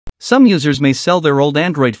Some users may sell their old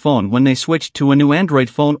Android phone when they switch to a new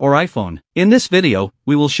Android phone or iPhone. In this video,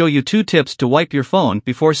 we will show you 2 tips to wipe your phone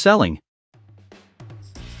before selling.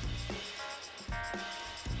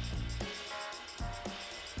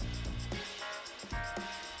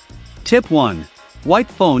 Tip 1. Wipe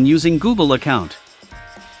phone using Google account.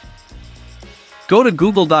 Go to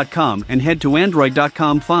google.com and head to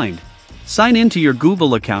android.com. Sign in to your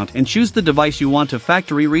Google account and choose the device you want to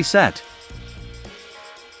factory reset.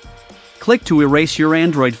 Click to erase your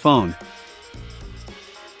Android phone.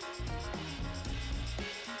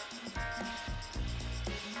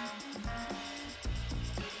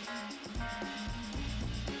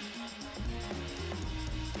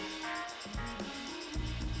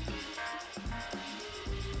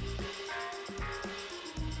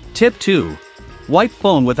 Tip 2. Wipe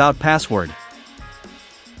phone without password.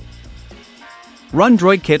 Run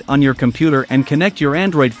DroidKit on your computer and connect your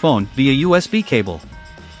Android phone via USB cable.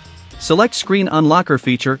 Select Screen Unlocker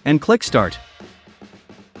feature and click Start.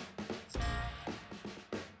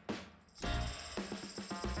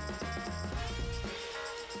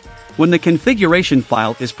 When the configuration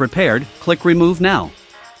file is prepared, click Remove Now.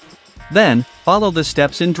 Then, follow the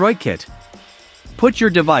steps in DroidKit. Put your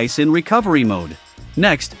device in recovery mode.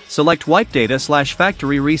 Next, select Wipe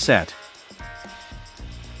Data/Factory Reset.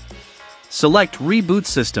 Select Reboot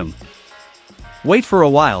System. Wait for a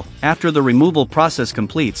while. After the removal process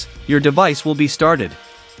completes, your device will be started.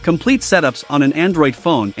 Complete setups on an Android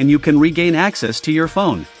phone and you can regain access to your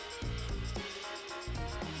phone.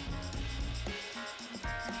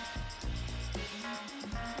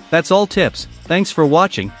 That's all tips. Thanks for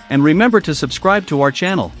watching, and remember to subscribe to our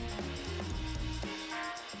channel.